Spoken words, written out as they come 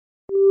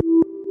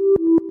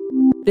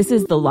This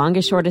is The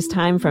Longest Shortest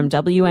Time from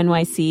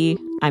WNYC.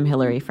 I'm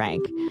Hillary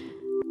Frank.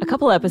 A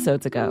couple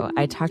episodes ago,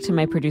 I talked to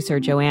my producer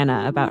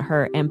Joanna about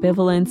her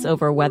ambivalence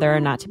over whether or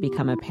not to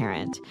become a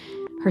parent.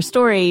 Her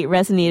story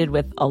resonated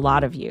with a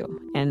lot of you,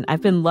 and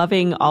I've been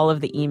loving all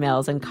of the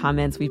emails and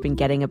comments we've been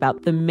getting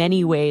about the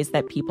many ways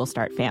that people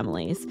start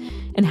families,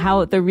 and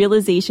how the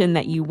realization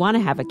that you want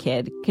to have a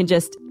kid can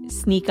just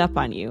sneak up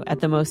on you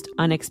at the most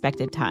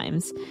unexpected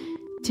times.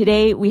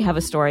 Today, we have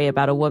a story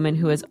about a woman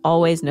who has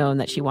always known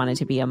that she wanted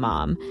to be a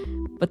mom,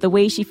 but the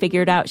way she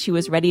figured out she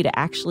was ready to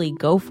actually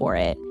go for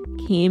it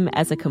came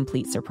as a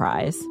complete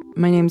surprise.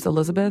 My name's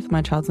Elizabeth.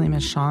 My child's name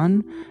is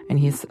Sean, and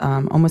he's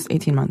almost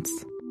 18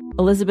 months.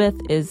 Elizabeth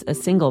is a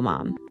single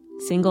mom,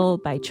 single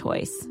by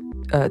choice.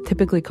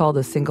 Typically called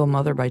a single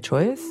mother by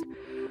choice.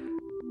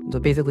 So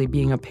basically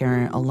being a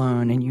parent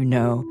alone, and you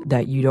know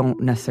that you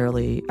don't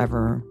necessarily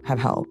ever have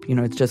help. You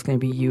know, it's just going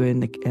to be you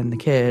and the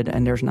kid,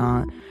 and there's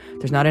not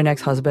an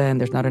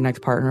ex-husband, there's not an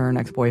ex-partner, an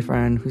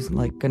ex-boyfriend who's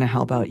like going to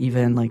help out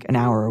even like an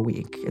hour a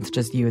week. It's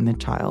just you and the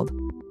child.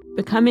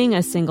 Becoming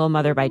a single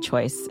mother by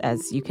choice,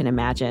 as you can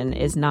imagine,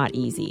 is not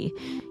easy.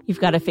 You've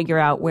got to figure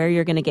out where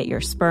you're going to get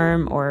your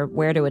sperm or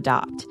where to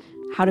adopt,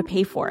 how to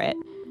pay for it.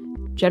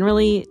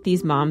 Generally,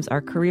 these moms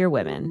are career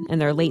women in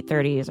their late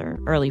 30s or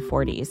early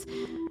 40s.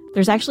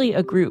 There's actually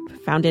a group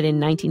founded in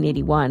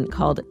 1981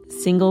 called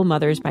Single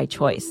Mothers by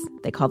Choice.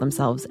 They call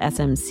themselves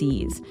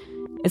SMCs.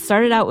 It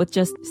started out with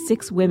just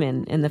 6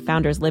 women in the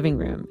founder's living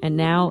room and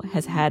now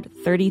has had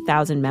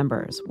 30,000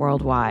 members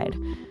worldwide.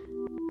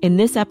 In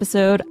this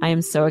episode, I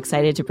am so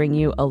excited to bring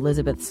you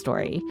Elizabeth's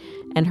story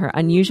and her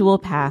unusual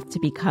path to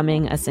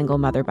becoming a single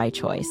mother by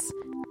choice.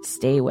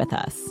 Stay with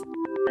us.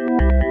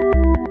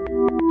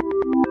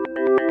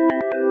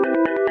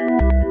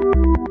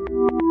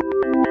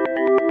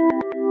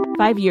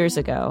 Five years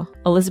ago,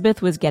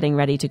 Elizabeth was getting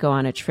ready to go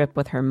on a trip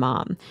with her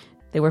mom.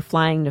 They were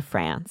flying to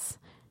France.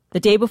 The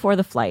day before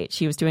the flight,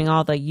 she was doing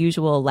all the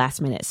usual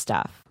last-minute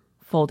stuff,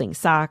 folding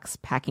socks,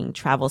 packing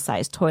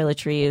travel-sized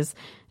toiletries.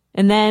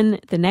 And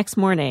then the next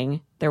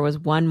morning, there was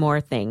one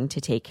more thing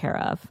to take care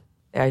of.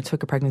 I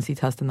took a pregnancy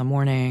test in the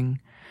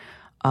morning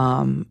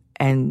and,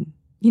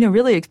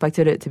 really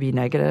expected it to be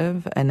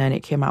negative. And then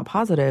it came out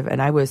positive.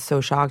 And I was so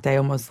shocked. I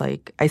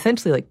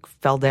essentially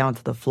fell down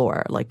to the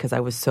floor, because I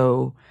was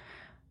so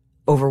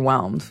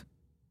overwhelmed.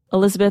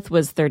 Elizabeth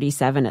was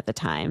 37 at the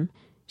time.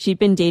 She'd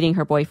been dating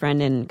her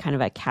boyfriend in kind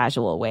of a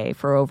casual way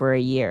for over a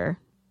year.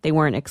 They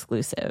weren't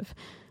exclusive.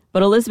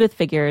 But Elizabeth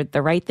figured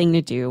the right thing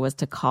to do was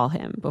to call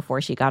him before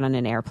she got on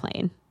an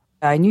airplane.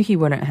 I knew he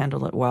wouldn't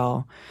handle it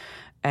well.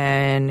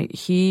 And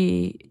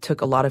he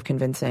took a lot of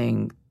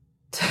convincing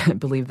to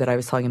believe that I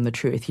was telling him the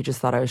truth. He just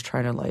thought I was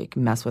trying to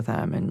mess with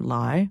him and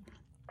lie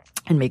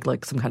and make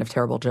some kind of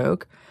terrible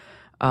joke.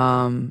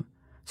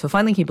 So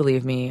finally he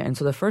believed me. And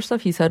so the first stuff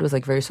he said was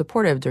very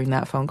supportive during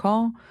that phone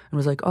call and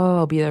was like, oh,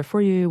 I'll be there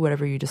for you,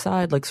 whatever you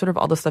decide. Sort of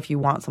all the stuff you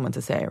want someone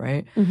to say,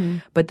 right? Mm-hmm.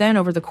 But then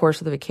over the course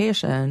of the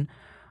vacation,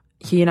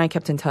 he and I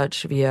kept in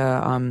touch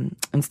via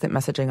instant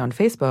messaging on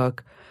Facebook,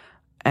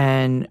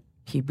 and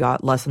he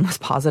got less and less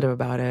positive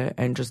about it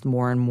and just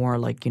more and more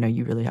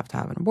you really have to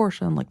have an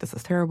abortion. This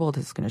is terrible.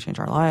 This is going to change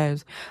our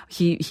lives.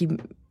 He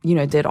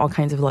did all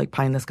kinds of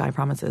pie in the sky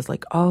promises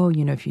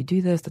if you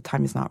do this, the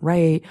time is not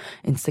right.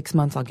 In 6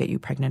 months, I'll get you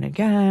pregnant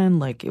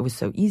again. It was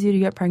so easy to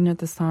get pregnant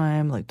this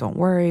time. Don't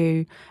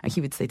worry. And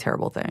he would say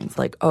terrible things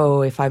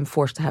if I'm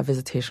forced to have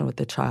visitation with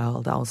the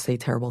child, I'll say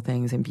terrible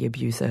things and be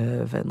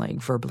abusive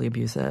and verbally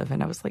abusive.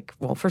 And I was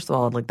well, first of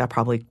all, that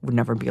probably would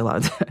never be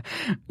allowed to,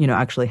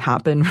 actually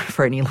happen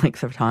for any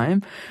length of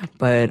time.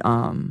 But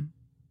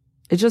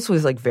it just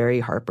was very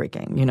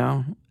heartbreaking,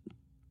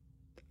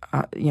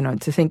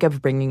 to think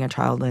of bringing a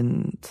child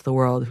into the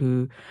world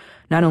who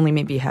not only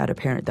maybe had a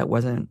parent that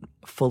wasn't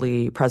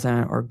fully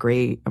present or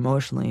great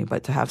emotionally,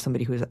 but to have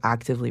somebody who was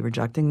actively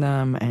rejecting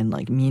them and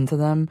mean to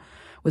them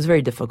was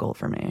very difficult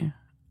for me.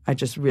 I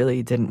just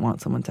really didn't want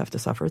someone to have to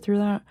suffer through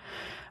that.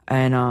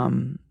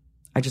 And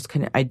I just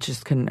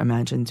couldn't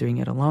imagine doing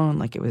it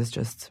alone. It was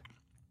just,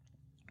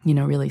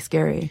 really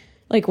scary.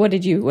 What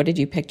did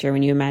you picture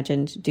when you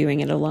imagined doing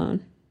it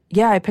alone?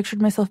 Yeah, I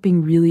pictured myself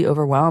being really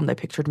overwhelmed. I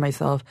pictured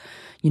myself,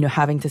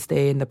 having to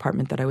stay in the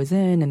apartment that I was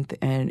in,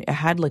 and it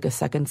had a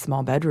second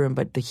small bedroom,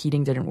 but the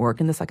heating didn't work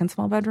in the second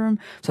small bedroom.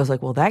 So I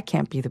was well, that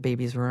can't be the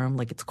baby's room.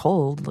 It's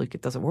cold.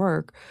 It doesn't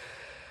work.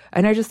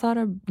 And I just thought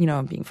of,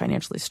 being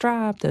financially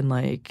strapped and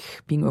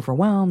being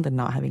overwhelmed and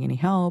not having any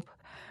help.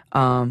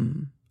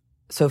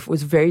 So it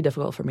was very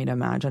difficult for me to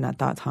imagine at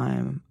that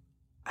time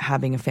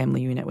having a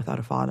family unit without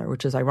a father,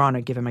 which is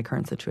ironic given my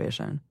current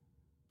situation.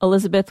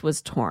 Elizabeth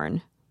was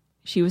torn.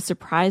 She was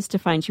surprised to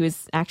find she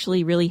was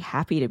actually really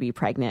happy to be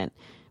pregnant,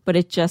 but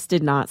it just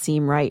did not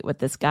seem right with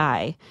this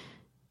guy.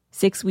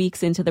 6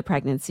 weeks into the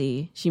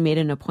pregnancy, she made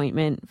an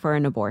appointment for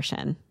an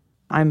abortion.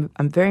 I'm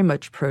very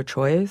much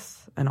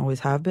pro-choice and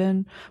always have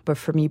been, but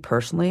for me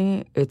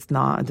personally, it's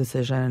not a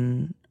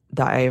decision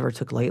that I ever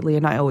took lightly.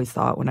 And I always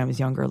thought when I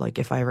was younger,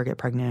 if I ever get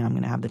pregnant, I'm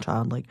going to have the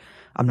child.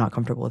 I'm not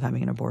comfortable with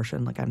having an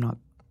abortion.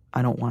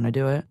 I don't want to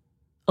do it.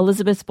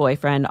 Elizabeth's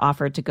boyfriend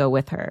offered to go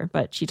with her,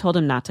 but she told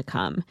him not to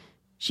come.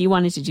 She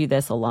wanted to do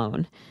this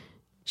alone.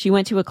 She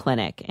went to a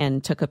clinic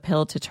and took a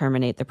pill to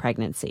terminate the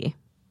pregnancy.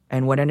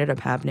 And what ended up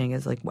happening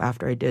is, like,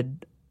 after I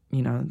did,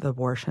 the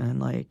abortion,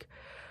 like,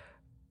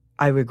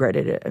 I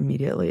regretted it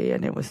immediately.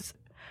 And it was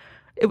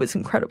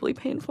incredibly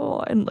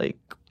painful. And, like,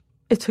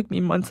 it took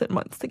me months and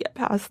months to get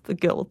past the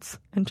guilt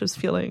and just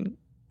feeling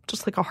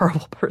just like a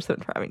horrible person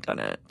for having done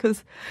it.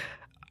 Because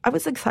I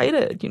was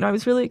excited, I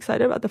was really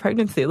excited about the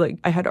pregnancy. Like,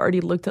 I had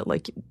already looked at,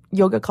 like,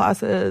 yoga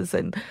classes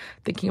and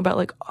thinking about,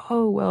 like,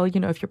 oh, well,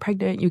 if you're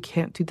pregnant, you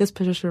can't do this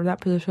position or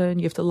that position.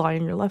 You have to lie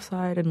on your left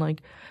side. And,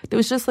 like, there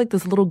was just, like,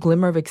 this little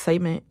glimmer of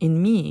excitement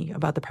in me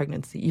about the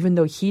pregnancy, even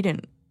though he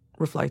didn't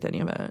reflect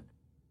any of it.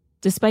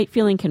 Despite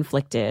feeling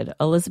conflicted,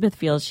 Elizabeth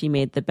feels she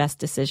made the best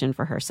decision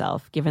for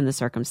herself, given the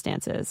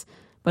circumstances.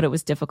 But it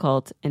was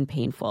difficult and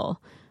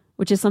painful,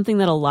 which is something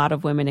that a lot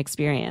of women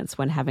experience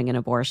when having an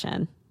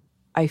abortion.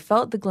 I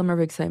felt the glimmer of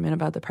excitement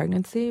about the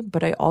pregnancy,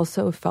 but I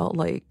also felt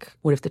like,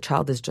 what if the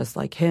child is just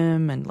like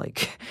him and,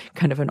 like,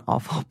 kind of an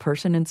awful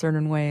person in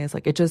certain ways?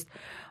 Like, it just,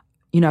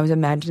 I was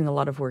imagining a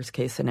lot of worst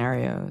case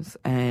scenarios,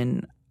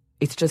 and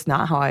it's just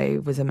not how I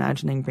was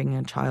imagining bringing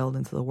a child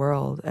into the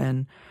world.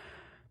 And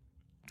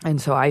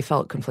so I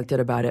felt conflicted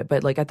about it.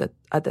 But, like, at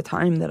the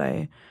time that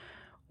I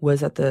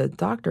was at the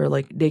doctor,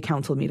 like, they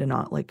counseled me to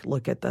not, like,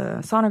 look at the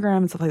sonogram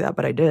and stuff like that,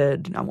 but I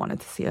did, and I wanted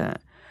to see it.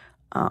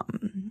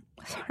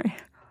 Sorry.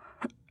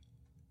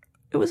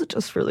 It was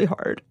just really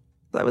hard.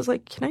 I was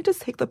like, can I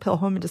just take the pill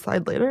home and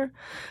decide later?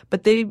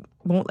 But they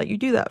won't let you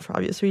do that for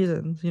obvious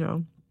reasons,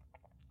 You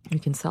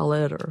can sell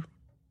it or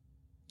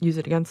use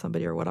it against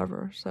somebody or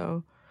whatever,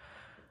 so.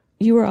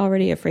 You were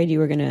already afraid you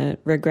were going to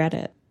regret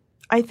it.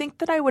 I think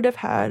that I would have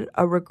had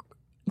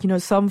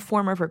some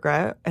form of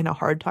regret and a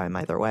hard time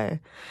either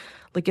way.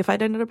 Like, if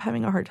I'd ended up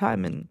having a hard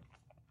time and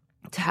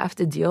to have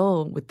to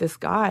deal with this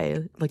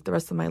guy, like, the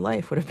rest of my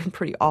life would have been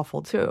pretty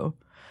awful too,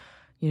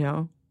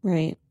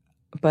 Right.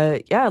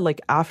 But yeah, like,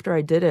 after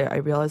I did it, I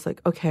realized,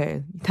 like,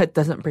 okay, that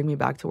doesn't bring me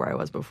back to where I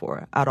was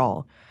before at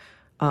all.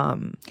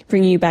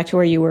 Bringing you back to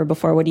where you were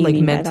before? What do you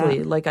mean mentally,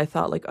 by that? Like, I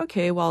thought, like,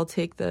 okay, well, I'll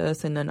take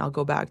this and then I'll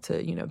go back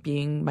to,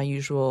 being my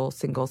usual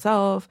single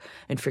self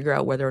and figure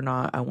out whether or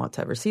not I want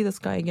to ever see this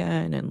guy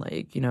again and,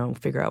 like,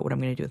 figure out what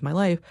I'm going to do with my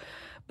life.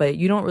 But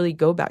you don't really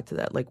go back to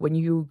that. Like, when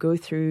you go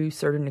through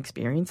certain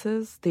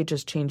experiences, they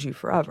just change you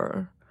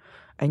forever.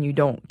 And you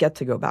don't get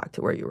to go back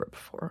to where you were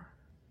before.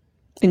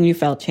 And you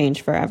felt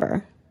changed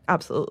forever.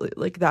 Absolutely.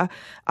 Like, that,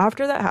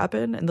 after that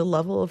happened and the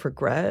level of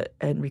regret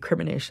and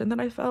recrimination that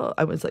I felt,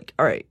 I was like,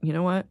 all right, you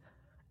know what?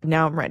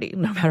 Now I'm ready.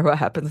 No matter what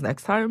happens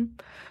next time,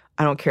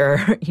 I don't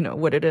care,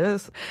 what it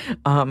is.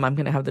 I'm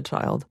going to have the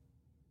child.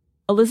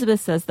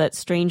 Elizabeth says that,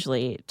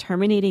 strangely,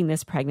 terminating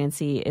this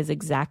pregnancy is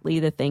exactly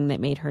the thing that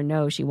made her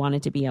know she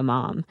wanted to be a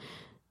mom.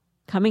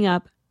 Coming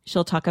up,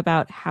 she'll talk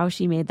about how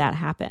she made that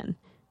happen.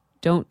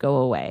 Don't go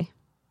away.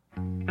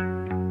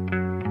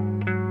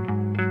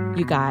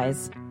 You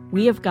guys,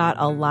 we have got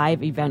a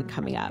live event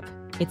coming up.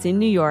 It's in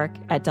New York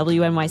at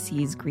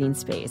WNYC's Green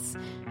Space.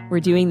 We're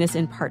doing this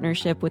in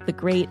partnership with the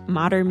great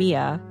Mater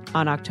Mia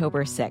on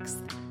October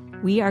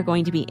 6th. We are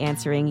going to be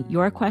answering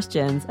your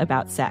questions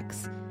about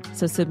sex.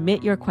 So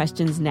submit your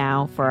questions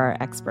now for our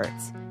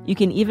experts. You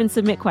can even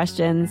submit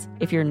questions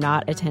if you're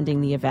not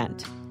attending the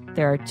event.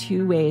 There are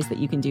 2 ways that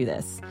you can do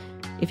this.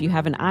 If you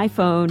have an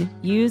iPhone,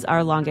 use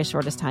our Longest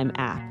Shortest Time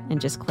app and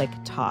just click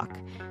Talk.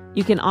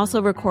 You can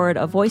also record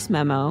a voice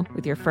memo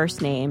with your first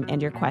name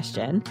and your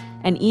question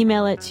and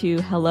email it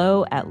to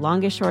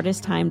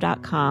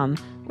hello@longestshortesttime.com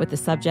with the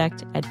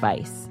subject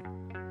advice.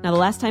 Now, the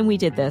last time we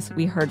did this,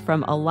 we heard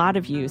from a lot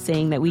of you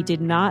saying that we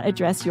did not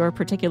address your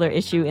particular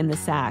issue in the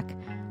SAC.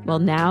 Well,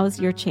 now's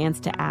your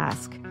chance to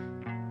ask.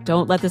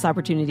 Don't let this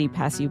opportunity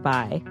pass you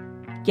by.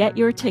 Get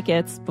your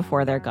tickets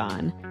before they're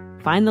gone.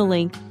 Find the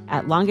link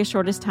at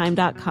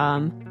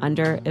longestshortesttime.com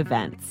under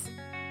events.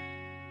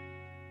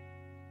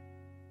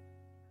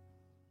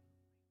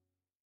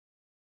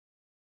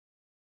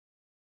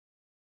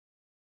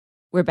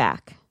 We're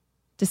back.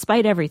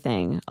 Despite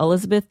everything,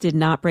 Elizabeth did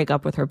not break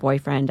up with her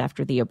boyfriend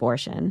after the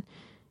abortion.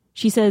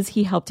 She says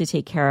he helped to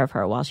take care of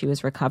her while she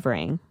was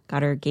recovering,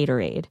 got her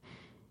Gatorade.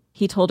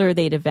 He told her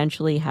they'd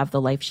eventually have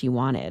the life she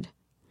wanted.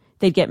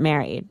 They'd get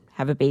married,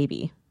 have a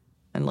baby.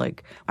 And,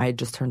 like, I had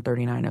just turned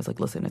 39. I was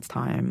like, listen, it's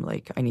time.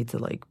 Like, I need to,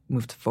 like,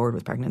 move forward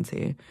with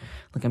pregnancy.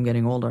 Like, I'm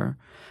getting older.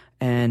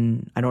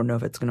 And I don't know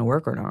if it's going to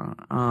work or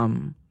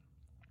not.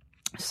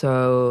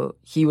 So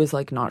he was,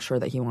 like, not sure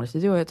that he wanted to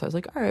do it. So I was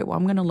like, all right, well,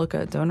 I'm going to look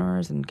at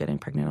donors and getting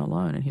pregnant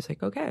alone. And he's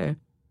like, okay.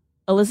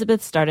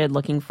 Elizabeth started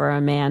looking for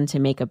a man to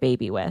make a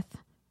baby with,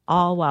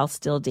 all while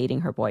still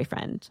dating her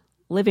boyfriend,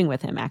 living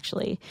with him,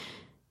 actually.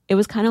 It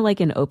was kind of like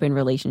an open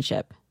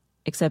relationship,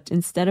 except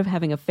instead of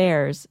having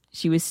affairs,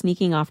 she was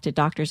sneaking off to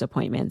doctor's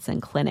appointments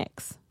and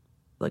clinics.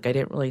 Like, I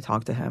didn't really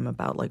talk to him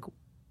about, like,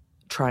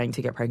 trying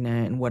to get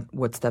pregnant and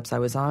what steps I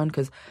was on,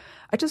 because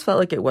I just felt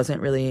like it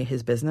wasn't really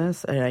his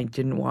business, and I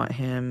didn't want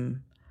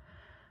him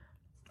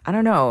I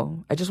don't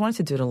know. I just wanted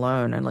to do it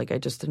alone. And like, I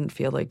just didn't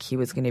feel like he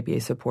was going to be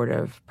a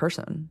supportive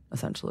person,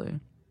 essentially.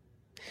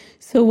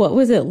 So what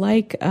was it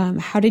like?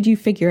 How did you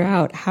figure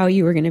out how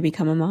you were going to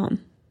become a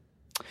mom?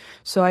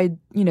 So I,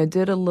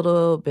 did a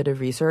little bit of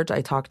research.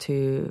 I talked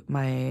to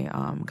my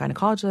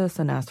gynecologist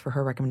and asked for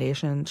her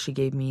recommendation. She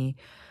gave me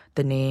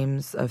the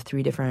names of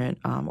 3 different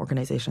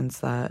organizations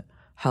that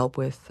help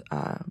with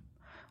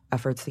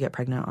efforts to get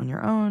pregnant on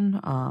your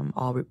own,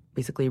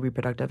 basically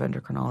reproductive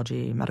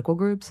endocrinology medical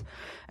groups,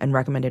 and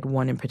recommended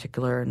one in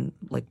particular and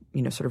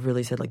sort of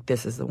really said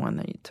this is the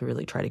one to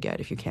really try to get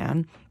if you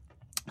can.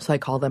 So I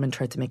called them and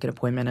tried to make an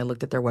appointment. I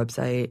looked at their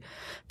website,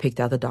 picked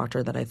out the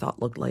doctor that I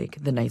thought looked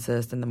like the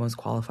nicest and the most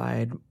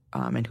qualified,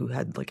 and who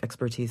had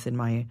expertise in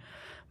my.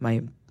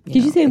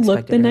 Did you say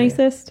looked the area.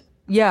 Nicest?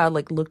 Yeah,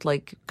 looked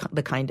like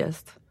the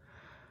kindest.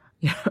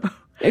 Yeah.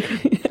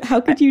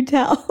 How could you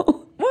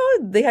tell? Well,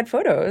 they had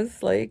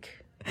photos.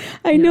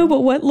 I know,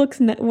 but what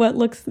looks nice? What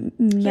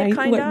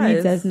eyes.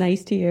 Reads as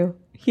nice to you?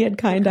 He had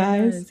kind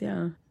eyes.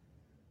 Yeah.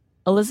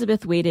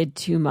 Elizabeth waited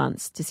 2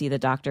 months to see the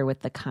doctor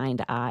with the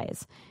kind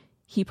eyes.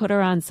 He put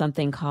her on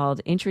something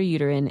called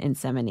intrauterine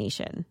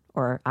insemination,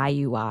 or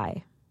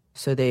IUI.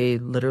 So they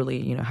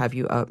literally, have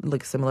you up,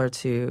 similar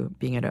to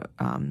being at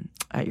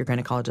your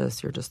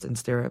gynecologist. You're just in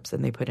stirrups,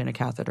 and they put in a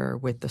catheter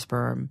with the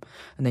sperm,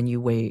 and then you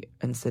wait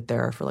and sit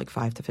there for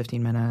 5 to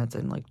 15 minutes,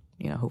 and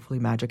hopefully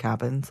magic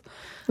happens.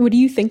 What do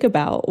you think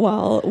about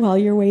while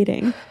you're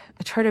waiting?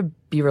 I try to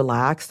be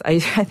relaxed. I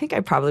think I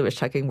probably was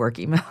checking work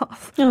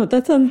emails. No,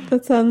 that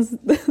sounds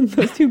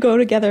those two go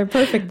together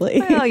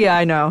perfectly. Well, yeah,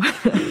 I know.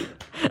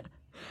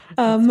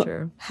 That's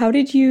true. How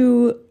did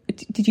you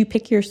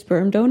pick your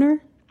sperm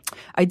donor?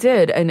 I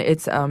did, and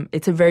it's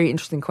a very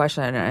interesting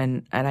question,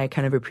 and I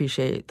kind of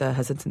appreciate the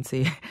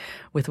hesitancy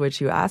with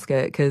which you ask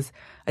it, because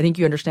I think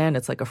you understand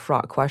it's a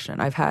fraught question.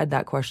 I've had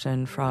that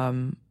question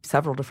from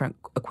several different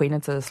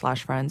acquaintances /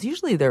 friends.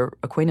 Usually they're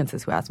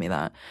acquaintances who ask me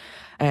that,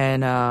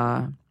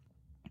 and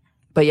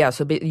but yeah,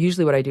 so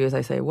usually what I do is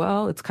I say,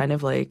 well, it's kind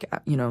of I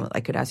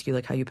could ask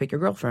you how you pick your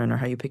girlfriend, or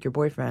how you pick your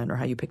boyfriend, or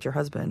how you pick your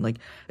husband.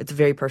 It's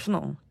very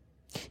personal.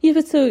 Yeah,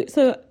 but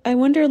so I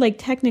wonder,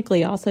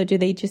 technically also, do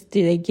they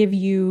give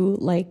you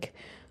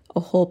a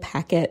whole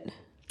packet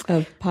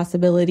of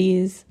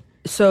possibilities?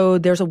 So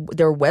their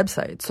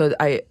website. So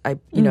I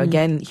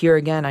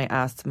again, I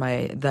asked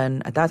at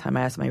that time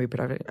I asked my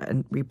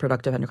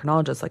reproductive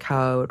endocrinologist,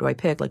 how do I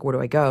pick? Where do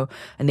I go?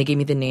 And they gave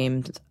me the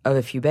names of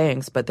a few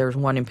banks, but there's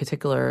one in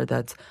particular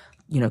that's,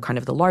 kind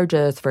of the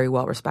largest, very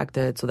well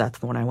respected. So that's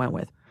the one I went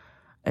with.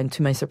 And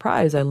to my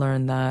surprise, I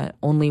learned that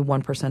only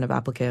 1% of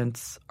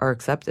applicants are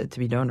accepted to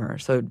be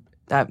donors. So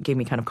that gave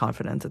me kind of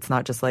confidence. It's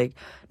not just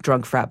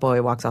drunk frat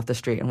boy walks off the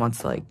street and wants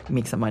to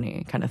make some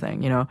money kind of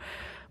thing,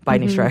 by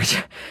any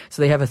stretch.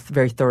 So they have a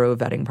very thorough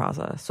vetting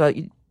process. So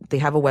they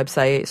have a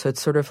website. So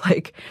it's sort of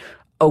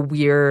a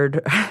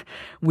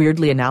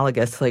weirdly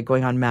analogous to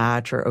going on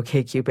Match or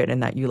OkCupid,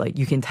 in that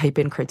you can type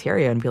in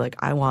criteria and be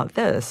I want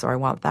this or I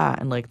want that,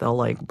 and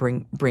they'll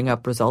bring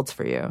up results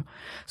for you.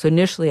 So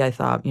initially I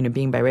thought,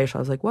 being biracial, I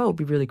was well, it'd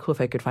be really cool if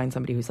I could find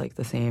somebody who's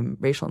the same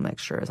racial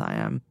mixture as I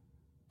am.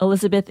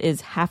 Elizabeth is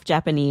half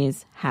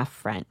Japanese, half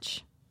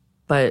French.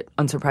 But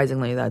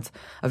unsurprisingly, that's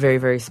a very,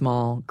 very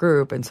small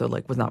group, and so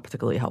was not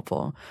particularly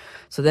helpful.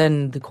 So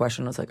then the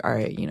question was all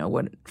right,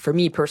 what, for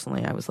me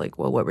personally, I was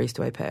well, what race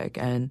do I pick?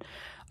 And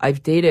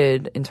I've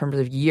dated, in terms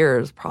of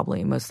years,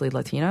 probably mostly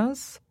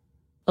Latinos.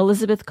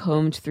 Elizabeth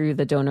combed through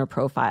the donor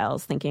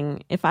profiles,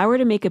 thinking, if I were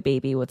to make a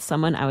baby with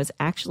someone I was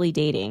actually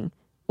dating,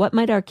 what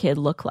might our kid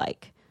look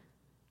like?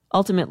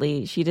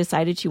 Ultimately, she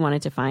decided she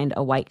wanted to find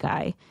a white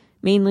guy,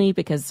 mainly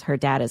because her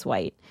dad is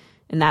white,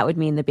 and that would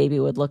mean the baby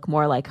would look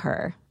more like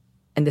her.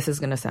 And this is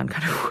going to sound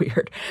kind of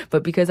weird,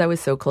 but because I was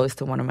so close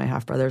to one of my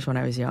half-brothers when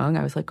I was young,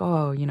 I was I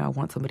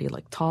want somebody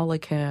tall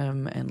like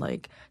him,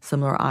 and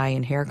similar eye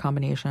and hair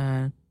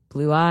combination.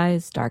 Blue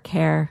eyes, dark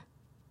hair.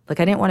 I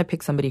didn't want to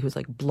pick somebody who's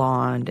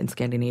blonde and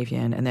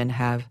Scandinavian and then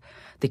have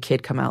the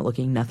kid come out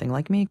looking nothing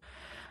like me.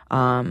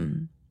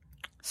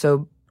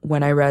 So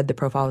when I read the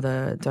profile of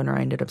the donor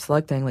I ended up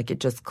selecting, it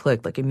just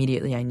clicked.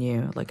 Immediately I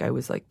knew. I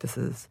was this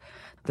is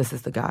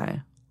the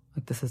guy.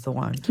 This is the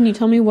one. Can you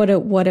tell me what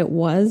it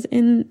was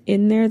in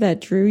there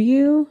that drew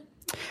you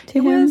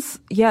to him?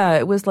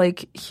 It was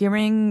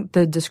hearing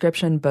the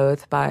description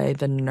both by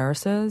the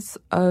nurses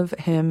of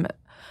him,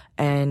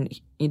 and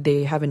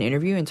they have an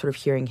interview, and sort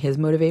of hearing his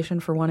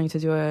motivation for wanting to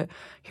do it,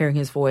 hearing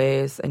his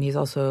voice, and he's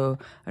also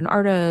an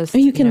artist. Oh,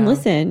 you can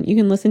listen. You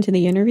can listen to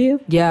the interview?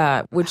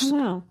 Yeah, which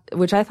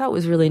I thought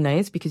was really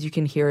nice, because you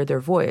can hear their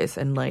voice,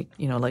 and like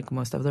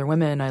most other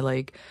women, I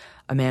like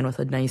a man with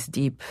a nice,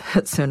 deep,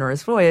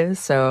 sonorous voice.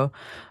 So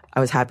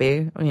I was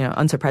happy.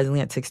 Unsurprisingly,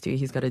 at 6'2",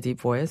 he's got a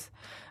deep voice.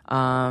 60.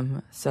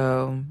 Yeah.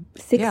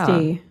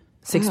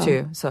 6'2",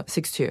 wow. so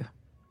 6'2".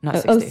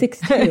 Not 60.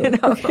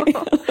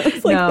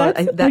 6'2". No,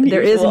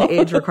 there is an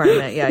age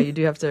requirement. Yeah, you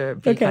do have to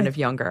be kind of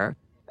younger.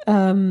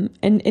 And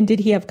did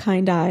he have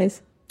kind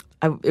eyes?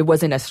 It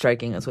wasn't as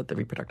striking as with the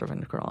reproductive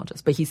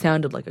endocrinologist, but he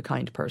sounded like a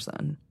kind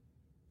person.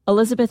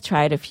 Elizabeth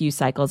tried a few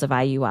cycles of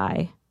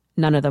IUI,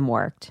 None of them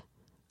worked.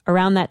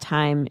 Around that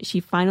time, she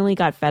finally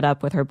got fed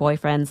up with her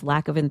boyfriend's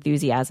lack of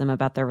enthusiasm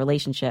about their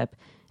relationship,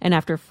 and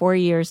after 4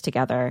 years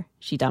together,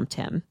 she dumped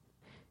him.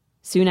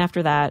 Soon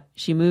after that,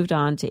 she moved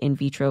on to in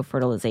vitro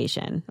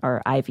fertilization,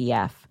 or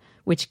IVF,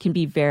 which can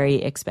be very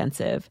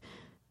expensive.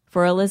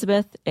 For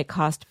Elizabeth, it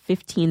cost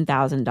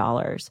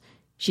 $15,000.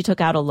 She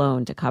took out a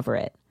loan to cover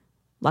it.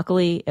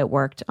 Luckily, it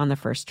worked on the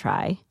first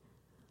try.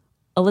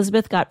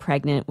 Elizabeth got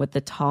pregnant with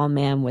the tall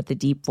man with the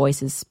deep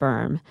voice's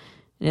sperm,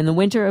 and in the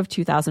winter of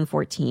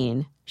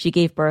 2014, she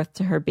gave birth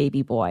to her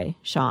baby boy,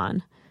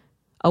 Sean.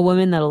 A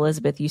woman that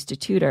Elizabeth used to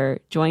tutor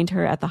joined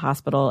her at the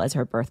hospital as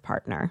her birth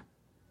partner.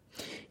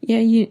 Yeah,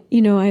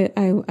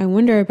 I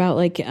wonder about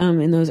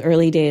in those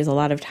early days, a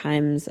lot of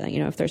times,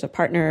 if there's a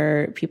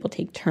partner, people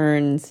take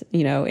turns,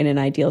 in an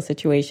ideal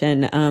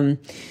situation.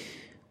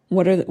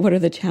 What are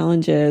the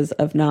challenges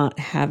of not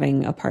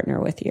having a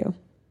partner with you?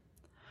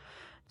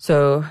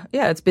 So,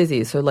 yeah, it's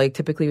busy. So,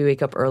 typically we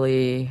wake up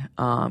early.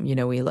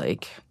 We,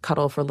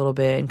 cuddle for a little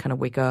bit and kind of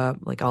wake up.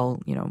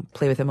 I'll,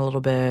 play with him a little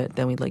bit.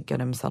 Then we,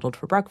 get him settled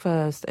for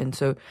breakfast. And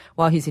so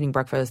while he's eating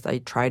breakfast, I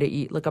try to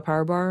eat, a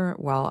power bar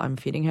while I'm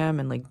feeding him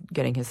and,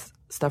 getting his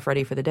stuff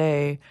ready for the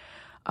day.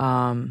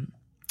 And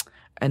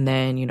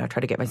then,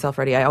 try to get myself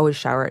ready. I always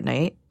shower at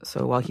night.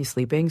 So while he's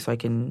sleeping, so I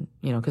can,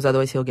 because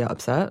otherwise he'll get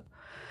upset.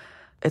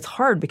 It's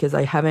hard because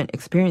I haven't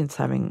experienced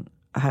having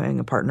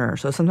a partner.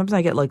 So sometimes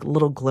I get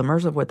little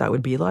glimmers of what that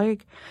would be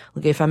like.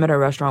 If I'm at a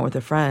restaurant with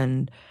a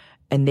friend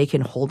and they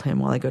can hold him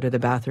while I go to the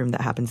bathroom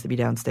that happens to be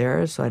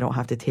downstairs, so I don't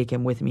have to take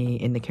him with me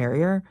in the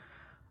carrier.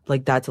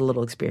 That's a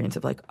little experience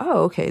of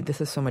oh, okay,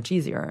 this is so much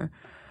easier.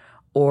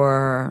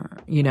 Or,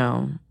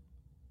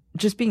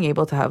 just being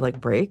able to have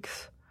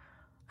breaks.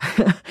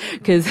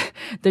 Because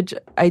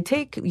I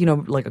take,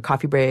 a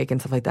coffee break and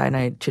stuff like that, and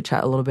I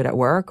chit-chat a little bit at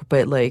work.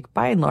 But,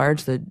 by and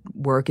large, the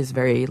work is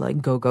very,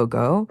 go, go,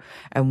 go.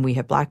 And we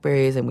have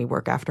BlackBerries and we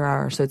work after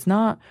hours. So it's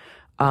not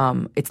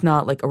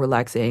a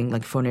relaxing,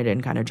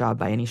 phone-it-in kind of job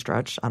by any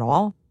stretch at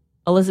all.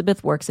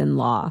 Elizabeth works in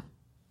law.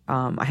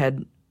 I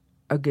had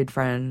a good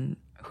friend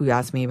who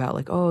asked me about,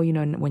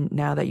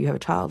 now that you have a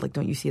child,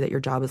 don't you see that your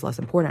job is less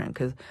important?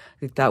 Because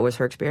that was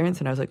her experience.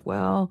 And I was like,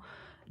 well,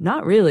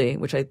 not really,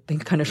 which I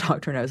think kind of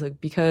shocked her. And I was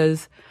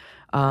because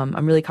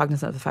I'm really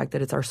cognizant of the fact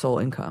that it's our sole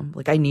income.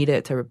 I need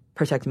it to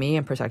protect me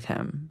and protect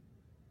him.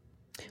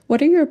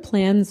 What are your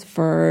plans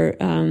for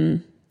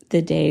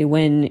the day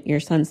when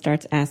your son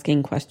starts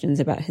asking questions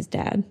about his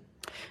dad?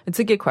 It's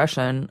a good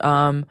question.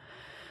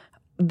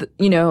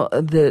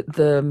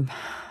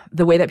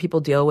 The way that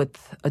people deal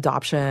with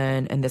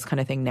adoption and this kind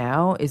of thing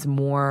now is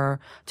more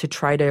to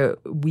try to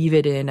weave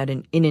it in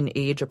an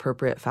age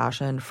appropriate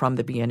fashion from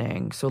the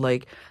beginning. So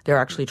there are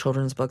actually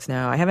children's books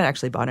now. I haven't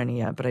actually bought any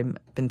yet, but I've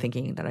been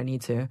thinking that I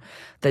need to,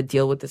 that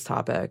deal with this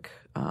topic.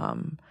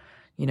 And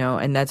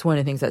that's one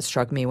of the things that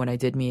struck me when I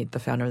did meet the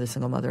founder of the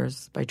Single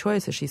Mothers by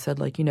Choice, is she said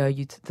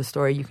the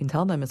story you can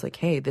tell them is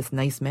hey, this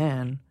nice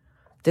man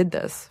did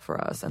this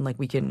for us, and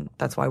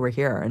that's why we're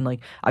here. And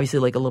obviously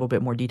a little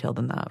bit more detailed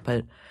than that,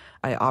 but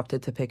I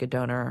opted to pick a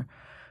donor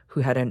who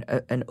had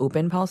an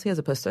open policy as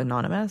opposed to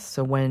anonymous.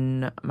 So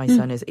when my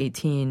son is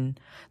 18,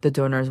 the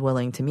donor is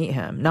willing to meet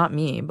him. Not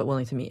me, but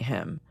willing to meet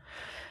him.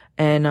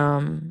 And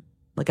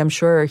I'm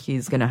sure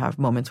he's going to have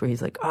moments where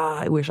he's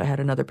I wish I had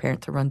another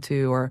parent to run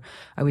to, or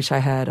I wish I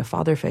had a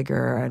father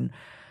figure, and,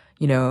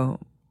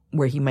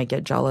 where he might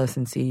get jealous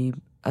and see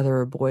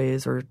other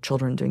boys or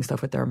children doing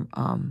stuff with their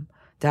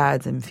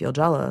dads and feel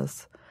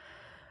jealous.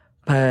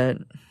 But,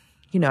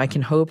 I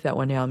can hope that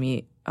one day I'll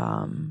meet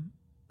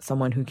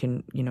someone who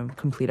can,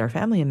 complete our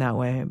family in that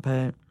way.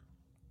 But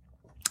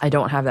I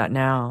don't have that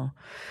now.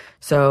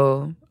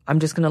 So I'm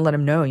just going to let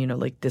him know,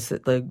 this,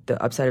 the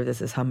upside of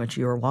this is how much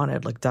you are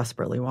wanted,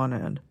 desperately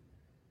wanted.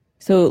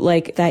 So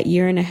that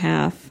year and a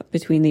half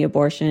between the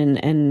abortion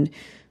and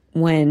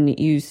when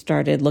you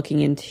started looking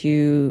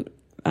into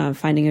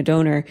finding a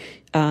donor,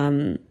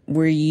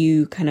 were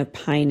you kind of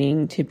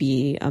pining to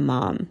be a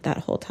mom that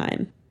whole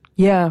time?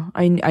 Yeah,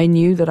 I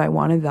knew that I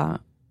wanted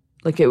that.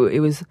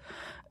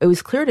 It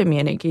was clear to me,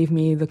 and it gave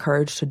me the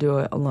courage to do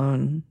it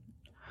alone.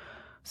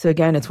 So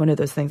again, it's one of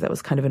those things that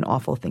was kind of an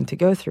awful thing to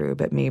go through,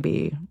 but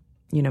maybe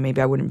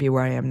I wouldn't be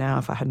where I am now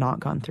if I had not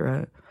gone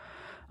through it.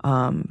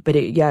 But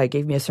it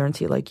gave me a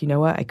certainty, you know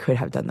what, I could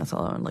have done this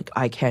alone.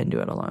 I can do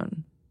it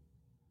alone.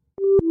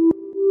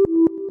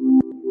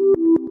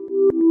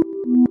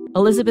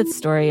 Elizabeth's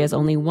story is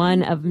only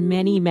one of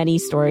many, many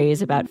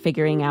stories about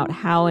figuring out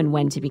how and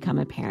when to become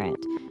a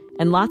parent.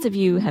 And lots of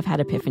you have had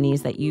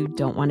epiphanies that you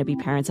don't want to be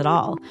parents at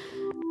all.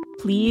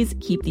 Please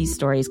keep these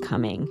stories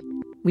coming.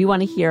 We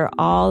want to hear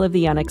all of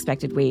the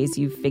unexpected ways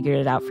you've figured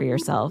it out for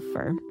yourself,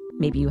 or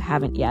maybe you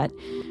haven't yet.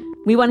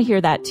 We want to hear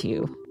that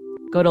too.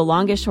 Go to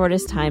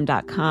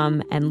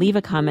longestshortesttime.com and leave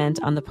a comment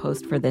on the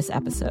post for this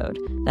episode.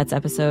 That's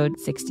episode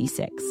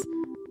 66.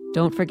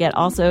 Don't forget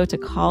also to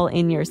call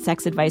in your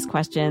sex advice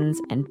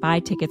questions and buy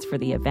tickets for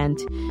the event.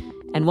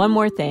 And one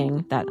more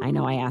thing that I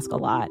know I ask a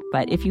lot,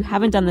 but if you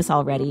haven't done this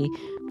already,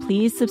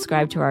 please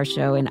subscribe to our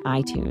show in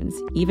iTunes,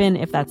 even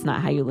if that's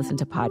not how you listen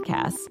to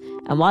podcasts.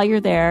 And while you're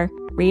there,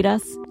 rate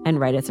us and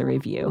write us a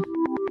review.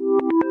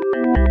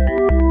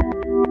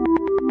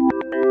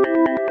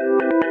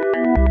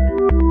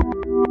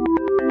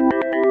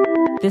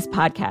 This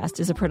podcast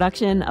is a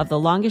production of The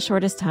Longest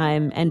Shortest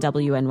Time and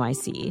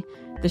WNYC.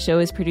 The show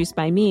is produced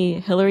by me,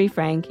 Hillary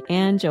Frank,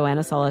 and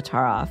Joanna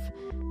Solitaroff.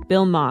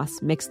 Bill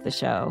Moss mixed the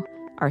show.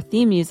 Our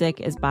theme music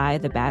is by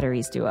the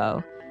Batteries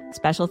Duo.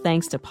 Special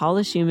thanks to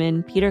Paula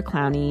Schumann, Peter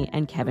Clowney,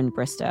 and Kevin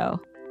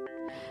Bristow.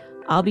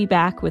 I'll be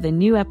back with a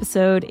new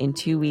episode in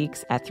 2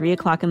 weeks at 3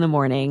 o'clock in the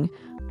morning.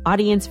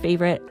 Audience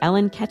favorite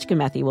Ellen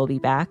Ketchkamethy will be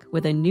back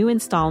with a new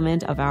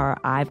installment of our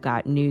I've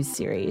Got News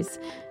series.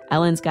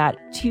 Ellen's got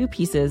 2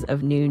 pieces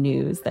of new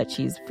news that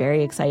she's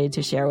very excited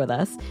to share with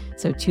us,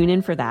 so tune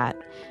in for that.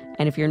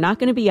 And if you're not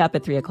going to be up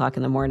at 3 o'clock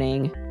in the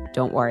morning,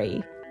 don't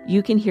worry.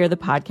 You can hear the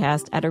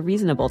podcast at a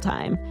reasonable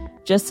time.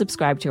 Just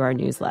subscribe to our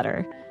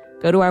newsletter.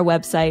 Go to our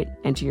website,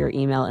 enter your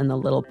email in the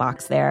little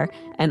box there,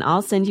 and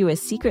I'll send you a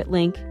secret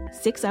link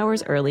 6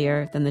 hours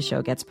earlier than the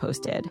show gets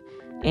posted.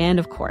 And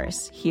of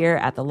course, here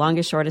at The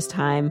Longest Shortest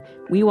Time,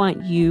 we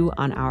want you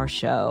on our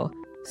show.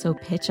 So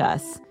pitch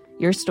us.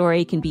 Your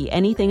story can be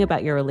anything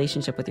about your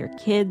relationship with your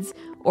kids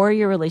or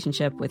your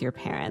relationship with your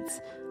parents.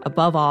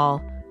 Above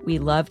all, we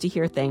love to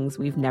hear things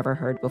we've never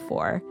heard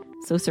before.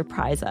 So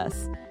surprise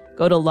us.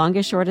 Go to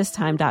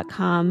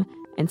longestshortesttime.com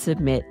and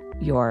submit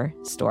your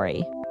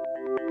story.